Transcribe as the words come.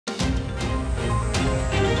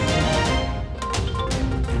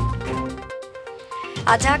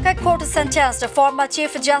A Dhaka court sentenced former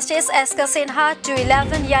Chief Justice S.K. Sinha to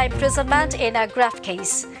 11-year imprisonment in a graft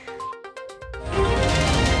case.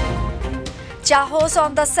 Chaos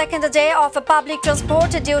on the second day of public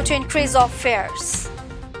transport due to increase of fares.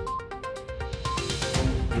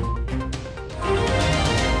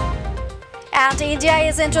 And India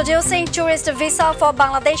is introducing tourist visa for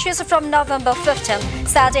Bangladeshis from November 15,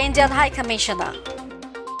 said Indian High Commissioner.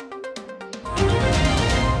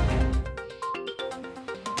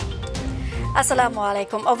 Assalamu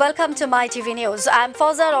alaikum. Welcome to Mytv News. I'm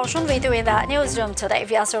Fawza Roshan with you in the newsroom today.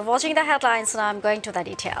 We are still watching the headlines and I'm going to the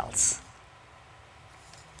details.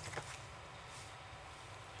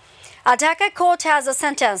 A Dhaka court has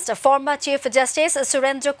sentenced former Chief Justice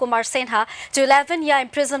Surendra Kumar Sinha to 11-year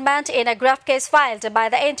imprisonment in a graft case filed by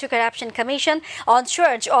the Anti-Corruption Commission on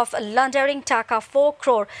charge of laundering Taka 4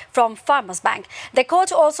 crore from Farmers Bank. The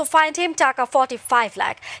court also fined him Taka 45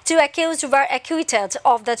 lakh. Two accused were acquitted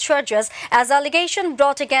of the charges as allegations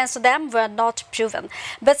brought against them were not proven.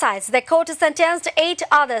 Besides, the court sentenced 8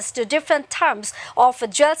 others to different terms of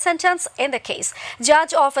jail sentence in the case.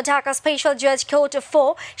 Judge of Dhaka Special Judge Court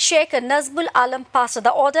 4, Sheikh Nazmul Alam passed the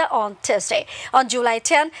order on Tuesday. On July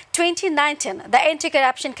 10, 2019, the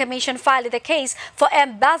Anti-Corruption Commission filed the case for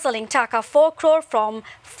embezzling Taka 4 crore from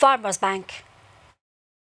Farmers Bank.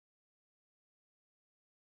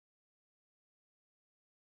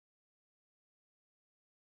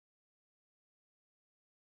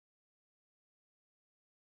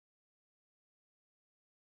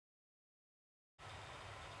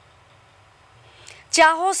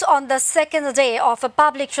 Chaos on the second day of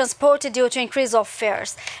public transport due to increase of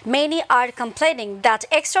fares. Many are complaining that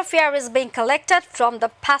extra fare is being collected from the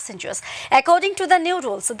passengers. According to the new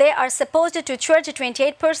rules, they are supposed to charge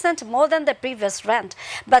 28% more than the previous rent.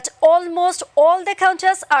 But almost all the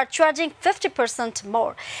counters are charging 50%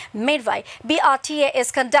 more. Meanwhile, BRTA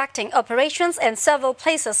is conducting operations in several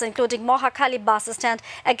places, including Mohakali bus stand,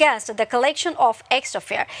 against the collection of extra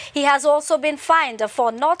fare. He has also been fined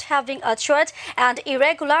for not having a charge and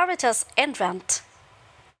irregularities in rent.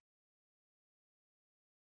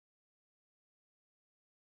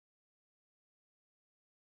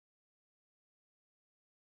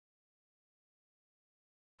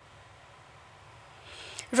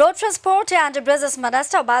 Road Transport and Business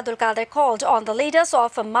Minister Obadul Kader called on the leaders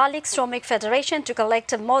of Malik Shramik Federation to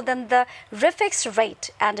collect more than the refixed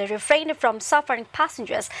rate and refrain from suffering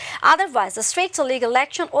passengers. Otherwise, a strict legal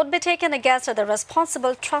action would be taken against the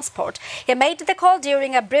responsible transport. He made the call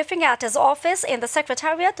during a briefing at his office in the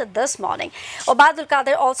Secretariat this morning. Obadul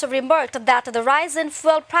Kader also remarked that the rise in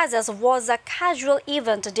fuel prices was a casual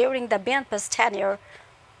event during the BNP's tenure.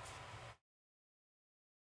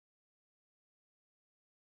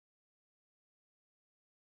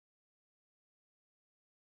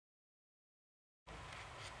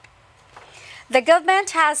 The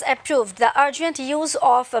government has approved the urgent use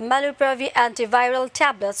of Mytv antiviral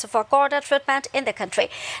tablets for corona treatment in the country.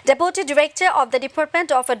 Deputy Director of the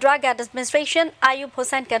Department of Drug Administration, Ayub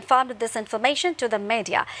Hussain, confirmed this information to the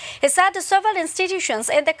media. He said several institutions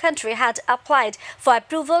in the country had applied for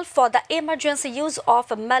approval for the emergency use of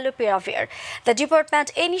Mytv. The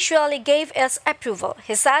department initially gave its approval.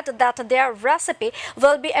 He said that their recipe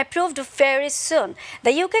will be approved very soon.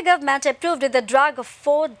 The UK government approved the drug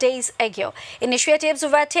 4 days ago. Initiatives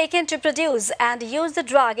were taken to produce and use the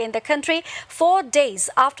drug in the country 4 days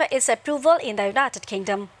after its approval in the United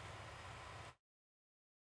Kingdom.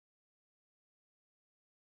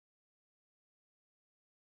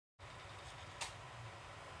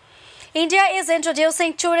 India is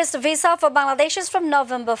introducing tourist visa for Bangladeshis from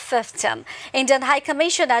November 15. Indian High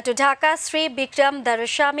Commissioner to Dhaka, Sri Bikram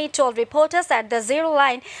Darashami, told reporters at the zero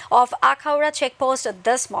line of Akhaura checkpost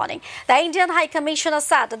this morning. The Indian High Commissioner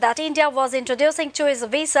said that India was introducing tourist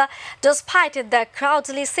visa despite the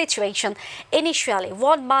crowded situation. Initially,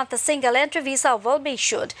 1 month single entry visa will be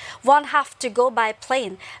issued. One have to go by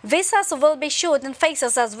plane. Visas will be issued in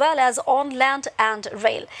phases as well as on land and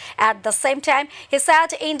rail. At the same time, he said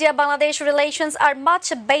India-Bangladesh relations are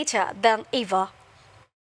much better than ever.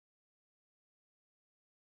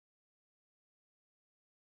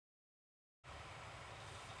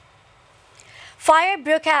 Fire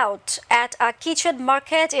broke out at a kitchen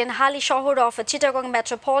market in Hali Shahur of Chittagong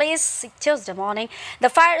Metropolis Tuesday morning. The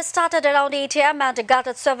fire started around 8 a.m. and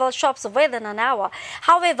gutted several shops within an hour.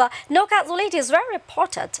 However, no casualties were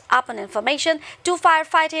reported. Upon information, 2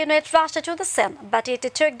 firefighter units rushed to the scene, but it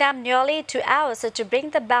took them nearly 2 hours to bring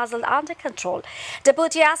the battle under control.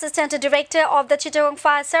 Deputy Assistant Director of the Chittagong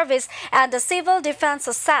Fire Service and the Civil Defense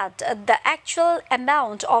said the actual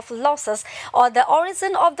amount of losses or the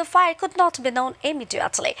origin of the fire could not be known known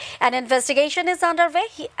immediately. An investigation is underway,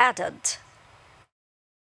 he added.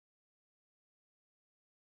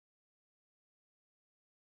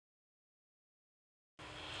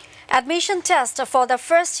 Admission test for the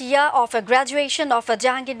first year of graduation of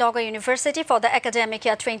Jahangirnagar University for the academic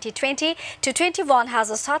year 2020-21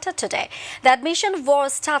 has started today. The admission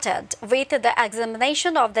was started with the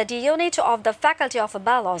examination of the D unit of the Faculty of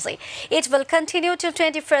Biology. It will continue till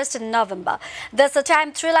 21st November. This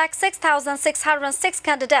time, 3,06,606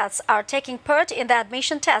 candidates are taking part in the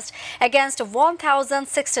admission test against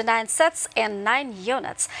 1,069 sets in 9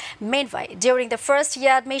 units. Meanwhile, during the first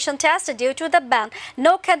year admission test, due to the ban,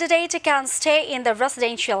 no candidate can stay in the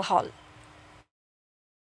residential hall.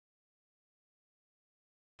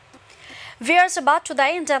 Viewers, about to the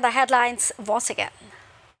end and the headlines once again.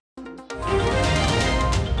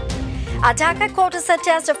 A Dhaka court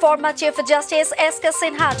sentenced former Chief Justice S.K.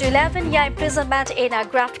 Sinha to 11-year imprisonment in a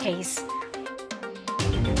graft case.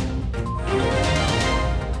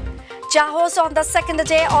 Chahos on the second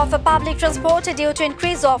day of public transport due to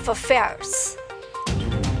increase of fares.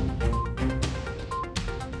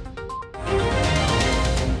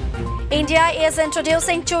 India is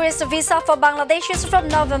introducing tourist visa for Bangladeshis from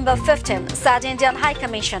November 15, said Indian High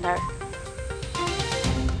Commissioner.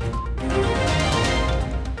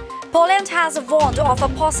 Poland has warned of a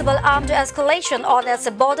possible armed escalation on its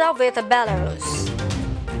border with Belarus.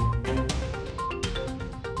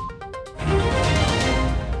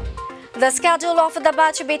 The schedule of the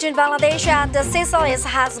match between Bangladesh and the Seychelles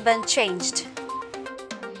has been changed.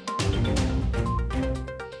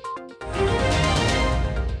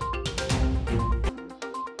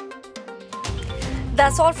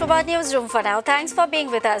 That's all from our newsroom for now. Thanks for being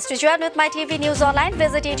with us. To join with MyTV News Online,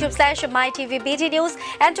 visit YouTube/MyTVBD News,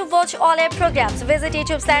 and to watch all our programs, visit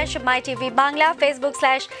YouTube/MyTV Bangla,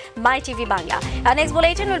 Facebook/MyTV Bangla. Our next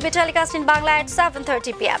bulletin will be telecast in Bangla at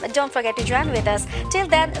 7:30 p.m. And don't forget to join with us. Till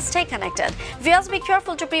then, stay connected. Viewers, be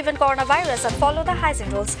careful to prevent coronavirus and follow the hygiene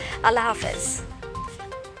rules. Allah Hafiz.